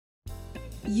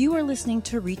You are listening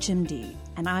to ReachMD,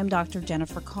 and I'm Dr.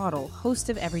 Jennifer Caudle, host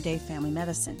of Everyday Family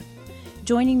Medicine.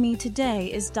 Joining me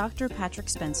today is Dr. Patrick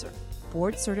Spencer,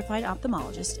 board-certified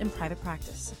ophthalmologist in private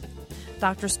practice.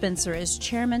 Dr. Spencer is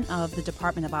chairman of the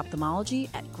Department of Ophthalmology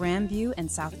at Grandview and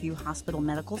Southview Hospital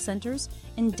Medical Centers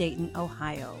in Dayton,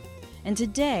 Ohio. And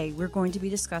today we're going to be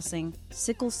discussing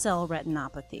sickle cell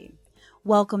retinopathy.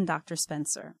 Welcome, Dr.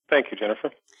 Spencer. Thank you, Jennifer.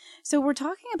 So we're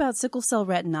talking about sickle cell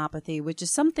retinopathy, which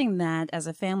is something that, as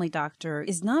a family doctor,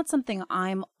 is not something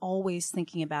I'm always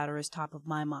thinking about or is top of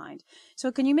my mind.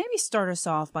 So can you maybe start us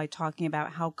off by talking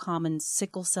about how common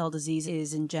sickle cell disease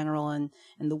is in general in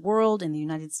the world, in the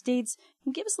United States? Can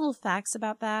you give us a little facts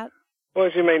about that? Well,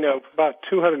 as you may know, about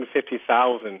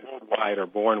 250,000 worldwide are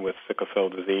born with sickle cell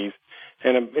disease,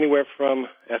 and anywhere from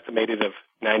estimated of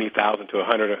 90,000 to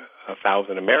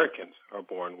 100,000 Americans are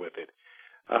born with it.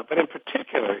 But in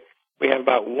particular, we have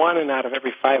about 1 out of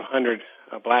every 500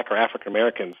 Black or African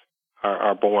Americans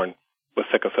are born with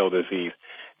sickle cell disease.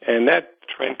 And that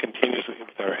trend continues with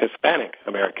our Hispanic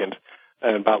Americans,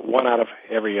 and about 1 out of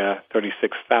every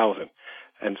 36,000.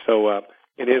 And so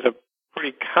it is a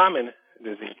pretty common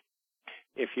disease.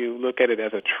 If you look at it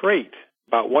as a trait,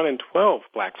 about 1 in 12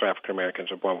 Blacks or African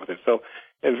Americans are born with it. So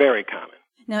it's very common.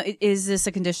 Now, is this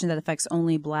a condition that affects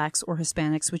only Blacks or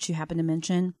Hispanics, which you happen to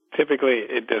mention? Typically,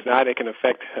 it does not. It can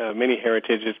affect many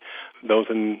heritages.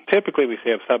 Typically we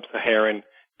say of sub-Saharan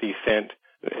descent.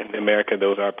 In America,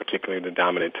 those are particularly the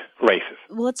dominant races.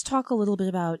 Well, let's talk a little bit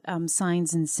about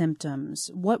signs and symptoms.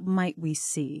 What might we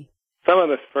see? Some of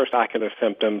the first ocular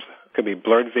symptoms could be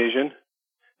blurred vision.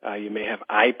 You may have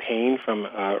eye pain from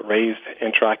raised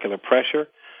intraocular pressure,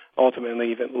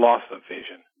 ultimately even loss of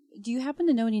vision. Do you happen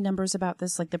to know any numbers about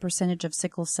this, like the percentage of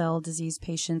sickle cell disease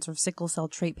patients or sickle cell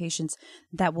trait patients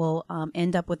that will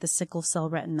end up with the sickle cell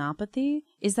retinopathy?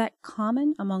 Is that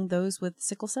common among those with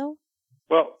sickle cell?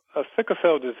 Well, sickle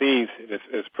cell disease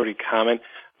is pretty common.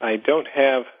 I don't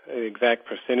have an exact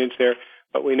percentage there,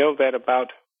 but we know that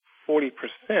about 40%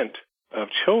 of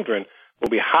children will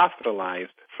be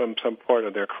hospitalized from some part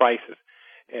of their crisis.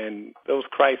 And those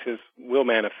crises will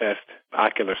manifest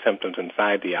ocular symptoms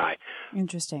inside the eye.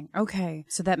 Interesting. Okay.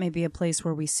 So that may be a place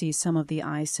where we see some of the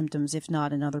eye symptoms, if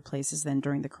not in other places than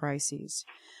during the crises.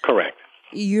 Correct.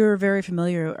 You're very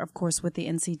familiar, of course, with the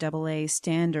NCAA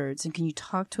standards. And can you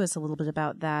talk to us a little bit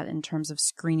about that in terms of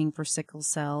screening for sickle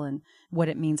cell and what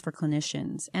it means for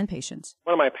clinicians and patients?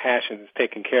 One of my passions is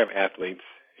taking care of athletes.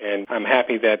 And I'm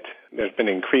happy that there's been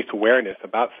increased awareness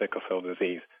about sickle cell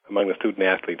disease among the student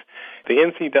athletes. The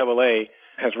NCAA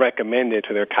has recommended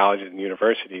to their colleges and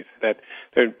universities that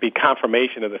there be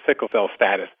confirmation of the sickle cell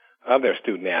status of their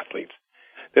student athletes.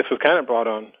 This was kind of brought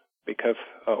on because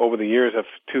over the years of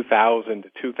 2000 to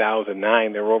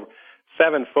 2009, there were over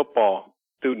 7 football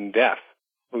student deaths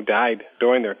who died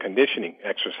during their conditioning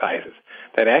exercises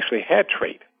that actually had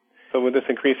trait. So with this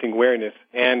increasing awareness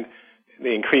and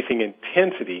the increasing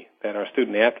intensity that our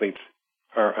student athletes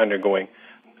are undergoing,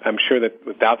 I'm sure that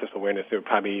without this awareness, there would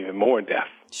probably be even more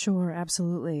deaths. Sure,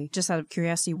 absolutely. Just out of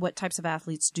curiosity, what types of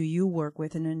athletes do you work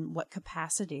with and in what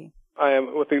capacity? I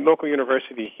am with the local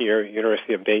university here,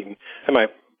 University of Dayton, and my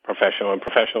professional and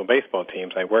professional baseball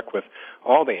teams. I work with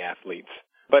all the athletes.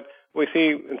 But we see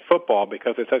in football,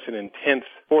 because it's such an intense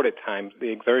sport at times, the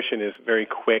exertion is very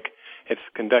quick. It's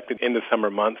conducted in the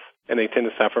summer months, and they tend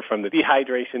to suffer from the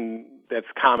dehydration that's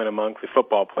common amongst the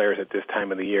football players at this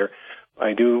time of the year.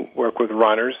 I do work with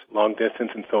runners, long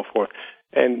distance and so forth,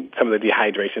 and some of the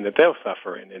dehydration that they'll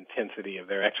suffer and intensity of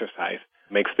their exercise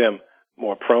makes them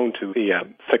more prone to the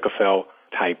sickle cell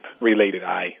type related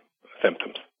eye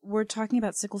symptoms. We're talking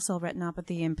about sickle cell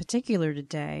retinopathy in particular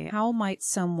today. How might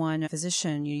someone, a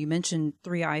physician, you mentioned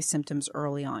 3 eye symptoms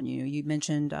early on. You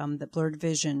mentioned that blurred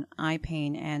vision, eye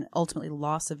pain, and ultimately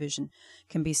loss of vision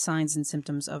can be signs and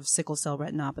symptoms of sickle cell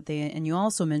retinopathy. And you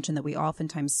also mentioned that we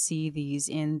oftentimes see these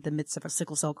in the midst of a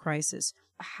sickle cell crisis.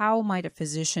 How might a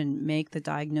physician make the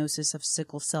diagnosis of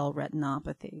sickle cell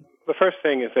retinopathy? The first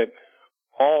thing is that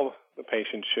all the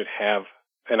patients should have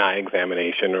an eye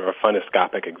examination or a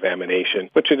fundoscopic examination,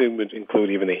 which would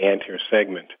include even the anterior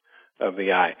segment of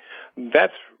the eye.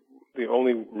 That's the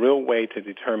only real way to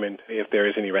determine if there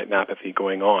is any retinopathy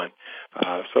going on.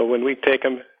 So when we take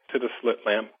them to the slit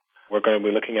lamp, we're going to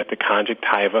be looking at the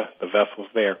conjunctiva, the vessels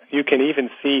there. You can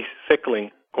even see sickling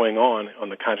going on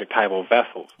the conjunctival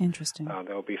vessels. Interesting.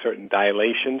 There will be certain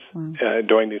dilations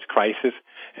during these crises,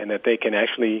 and that they can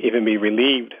actually even be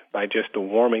relieved by just the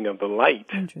warming of the light.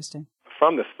 Interesting.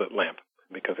 From the slit lamp,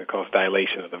 because it causes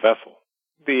dilation of the vessel.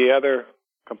 The other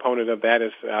component of that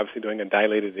is obviously doing a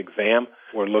dilated exam.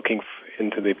 We're looking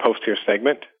into the posterior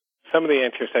segment. Some of the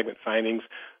anterior segment findings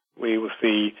We will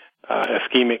see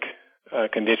ischemic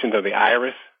conditions of the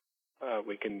iris.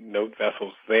 We can note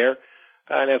vessels there.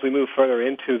 And as we move further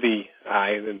into the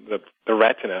eye, the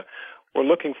retina, we're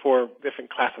looking for different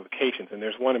classifications. And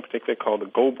there's one in particular called the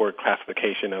Goldberg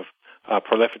classification of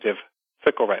proliferative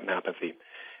sickle retinopathy.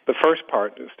 The first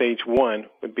part, stage 1,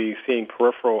 would be seeing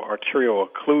peripheral arterial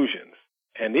occlusions.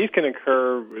 And these can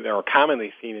occur, they are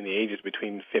commonly seen in the ages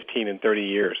between 15 and 30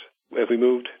 years. As we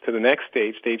move to the next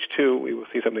stage, stage 2, we will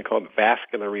see something called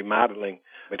vascular remodeling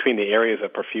between the areas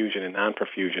of perfusion and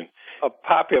non-perfusion. A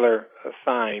popular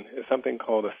sign is something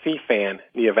called a C-fan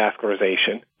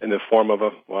neovascularization in the form of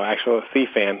a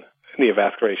C-fan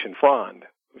neovascularization frond.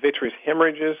 Vitreous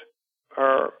hemorrhages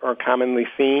are commonly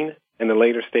seen in the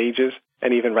later stages,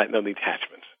 and even retinal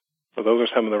detachments. So those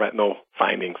are some of the retinal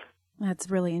findings. That's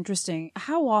really interesting.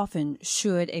 How often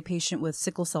should a patient with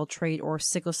sickle cell trait or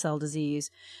sickle cell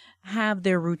disease have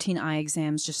their routine eye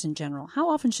exams just in general? How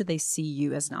often should they see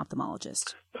you as an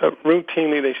ophthalmologist?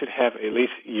 Routinely, they should have at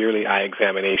least yearly eye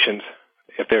examinations.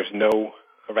 If there's no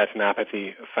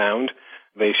retinopathy found,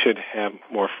 they should have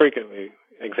more frequently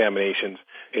examinations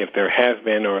if there has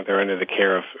been or they're under the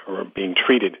care of or being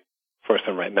treated for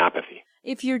some retinopathy.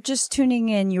 If you're just tuning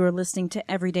in, you are listening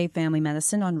to Everyday Family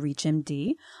Medicine on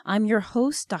ReachMD. I'm your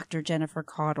host, Dr. Jennifer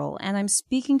Caudle, and I'm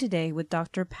speaking today with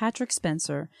Dr. Patrick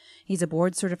Spencer. He's a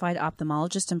board-certified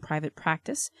ophthalmologist in private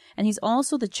practice, and he's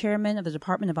also the chairman of the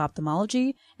Department of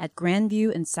Ophthalmology at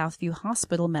Grandview and Southview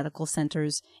Hospital Medical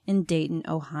Centers in Dayton,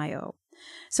 Ohio.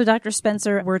 So, Dr.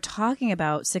 Spencer, we're talking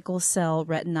about sickle cell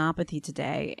retinopathy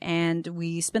today, and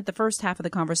we spent the first half of the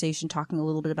conversation talking a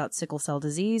little bit about sickle cell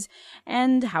disease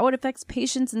and how it affects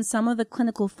patients and some of the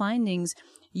clinical findings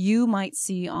you might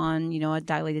see on, a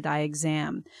dilated eye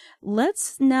exam.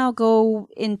 Let's now go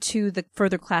into the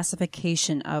further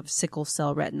classification of sickle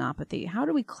cell retinopathy. How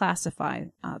do we classify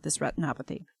this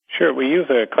retinopathy? Sure. We use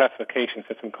a classification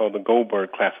system called the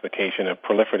Goldberg classification of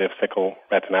proliferative sickle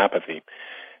retinopathy.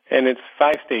 And it's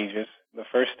 5 stages. The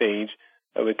first stage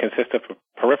would consist of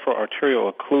peripheral arterial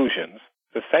occlusions.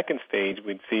 The second stage,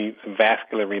 we'd see some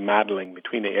vascular remodeling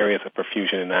between the areas of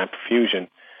perfusion and non-perfusion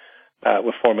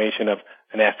with formation of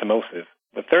anastomosis.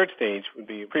 The third stage would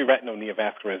be pre-retinal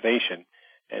neovascularization,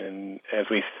 and as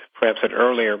we perhaps said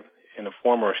earlier, in a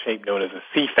form or shape known as a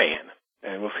C-fan.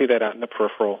 And we'll see that out in the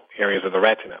peripheral areas of the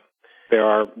retina. There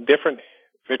are different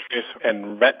vitreous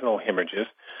and retinal hemorrhages.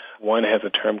 One has a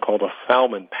term called a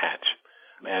salmon patch.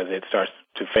 As it starts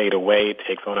to fade away, it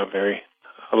takes on a very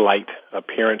light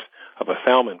appearance of a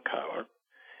salmon color.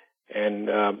 And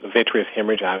the vitreous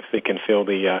hemorrhage obviously can fill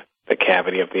the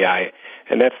cavity of the eye.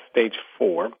 And that's stage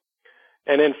 4.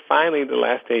 And then finally, the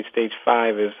last stage, stage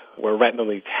 5, is where retinal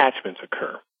detachments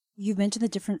occur. You've mentioned the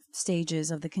different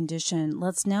stages of the condition.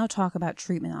 Let's now talk about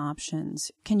treatment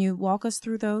options. Can you walk us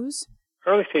through those?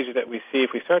 Early stages that we see,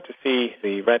 if we start to see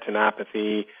the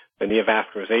retinopathy, the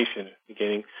neovascularization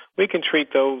beginning, we can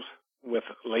treat those with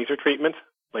laser treatment,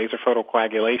 laser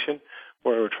photocoagulation,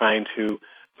 where we're trying to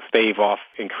stave off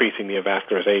increasing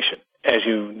neovascularization. As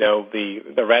you know, the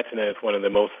retina is one of the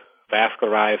most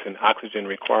vascularized and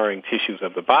oxygen-requiring tissues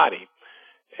of the body,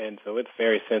 and so it's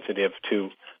very sensitive to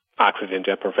oxygen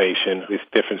deprivation, these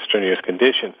different strenuous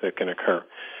conditions that can occur.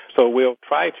 So we'll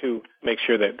try to make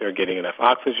sure that they're getting enough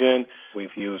oxygen.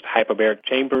 We've used hyperbaric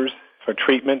chambers for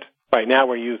treatment. Right now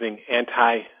we're using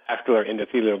anti-vascular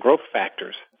endothelial growth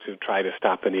factors to try to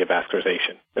stop the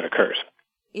neovascularization that occurs.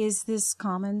 Is this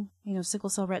common, sickle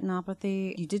cell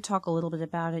retinopathy? You did talk a little bit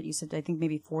about it. You said, I think,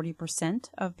 maybe 40%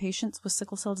 of patients with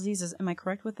sickle cell disease. Am I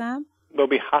correct with that? They'll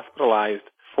be hospitalized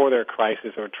for their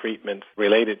crisis or treatment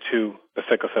related to the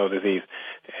sickle cell disease.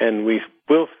 And we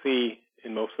will see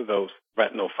in most of those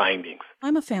retinal findings.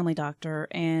 I'm a family doctor,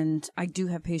 and I do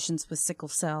have patients with sickle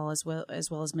cell as well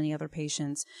as many other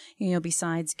patients.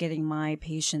 Besides getting my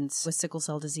patients with sickle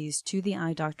cell disease to the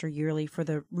eye doctor yearly for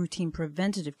the routine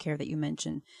preventative care that you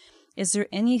mentioned, is there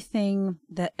anything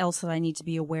else that I need to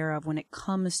be aware of when it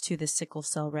comes to the sickle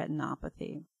cell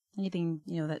retinopathy? Anything,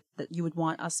 that you would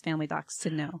want us family docs to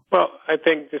know? Well, I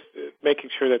think just making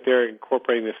sure that they're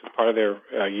incorporating this as part of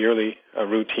their yearly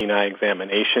routine eye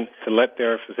examination to let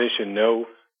their physician know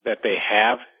that they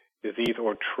have disease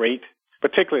or trait,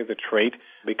 particularly the trait,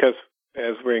 because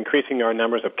as we're increasing our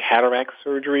numbers of cataract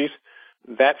surgeries,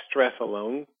 that stress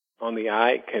alone on the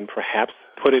eye can perhaps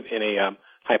put it in a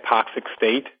hypoxic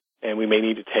state, and we may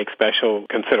need to take special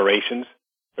considerations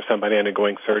for somebody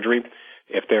undergoing surgery.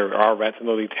 If there are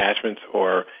retinal detachments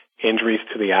or injuries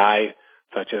to the eye,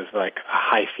 such as like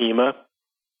a hyphema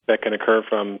that can occur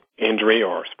from injury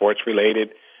or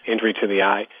sports-related, injury to the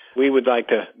eye. We would like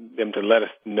them to let us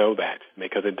know that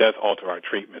because it does alter our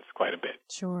treatments quite a bit.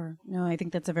 Sure. No, I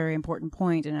think that's a very important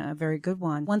point and a very good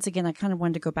one. Once again, I kind of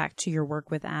wanted to go back to your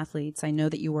work with athletes. I know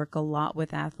that you work a lot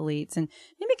with athletes. And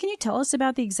maybe can you tell us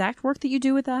about the exact work that you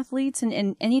do with athletes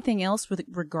and anything else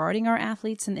regarding our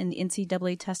athletes and the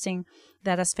NCAA testing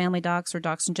that us family docs or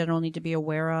docs in general need to be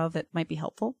aware of that might be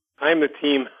helpful? I'm the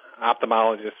team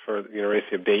ophthalmologist for the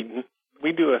University of Dayton.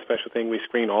 We do a special thing. We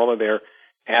screen all of their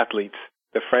athletes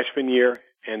the freshman year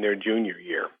and their junior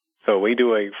year. So we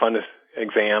do a fundus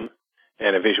exam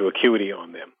and a visual acuity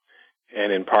on them.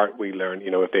 And in part, we learn,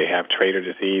 if they have trait or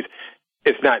disease.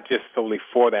 It's not just solely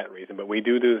for that reason, but we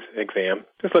do this exam,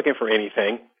 just looking for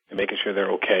anything and making sure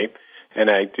they're okay.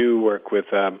 And I do work with,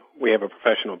 we have a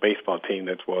professional baseball team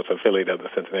that was affiliate of the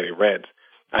Cincinnati Reds.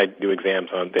 I do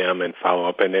exams on them and follow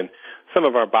up. And then some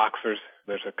of our boxers,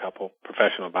 there's a couple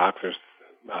professional boxers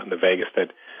out in the Vegas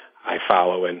that I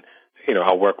follow, and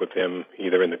I'll work with them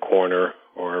either in the corner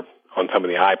or on some of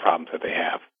the eye problems that they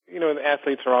have. The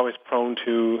athletes are always prone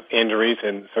to injuries,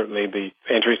 and certainly the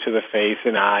injuries to the face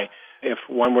and eye. If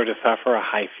one were to suffer a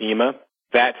hyphema,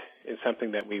 that is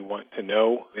something that we want to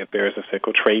know. If there is a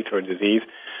sickle trait or disease,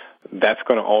 that's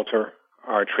going to alter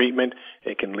our treatment.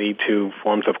 It can lead to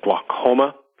forms of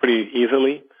glaucoma pretty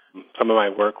easily. Some of I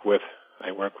work with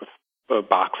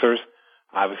boxers.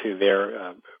 Obviously,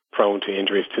 they're prone to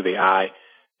injuries to the eye.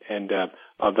 And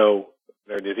although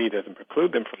their disease doesn't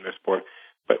preclude them from their sport,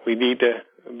 but we need to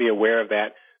be aware of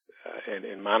that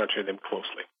and monitor them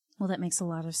closely. Well, that makes a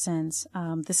lot of sense.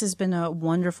 This has been a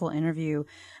wonderful interview.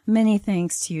 Many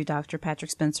thanks to you, Dr.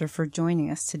 Patrick Spencer, for joining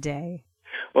us today.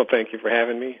 Well, thank you for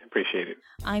having me. Appreciate it.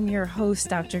 I'm your host,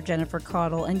 Dr. Jennifer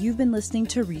Caudle, and you've been listening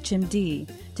to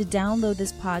ReachMD. To download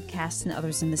this podcast and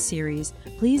others in the series,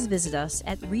 please visit us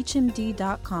at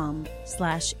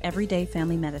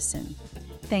reachmd.com/everydayfamilymedicine.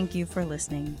 Thank you for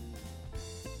listening.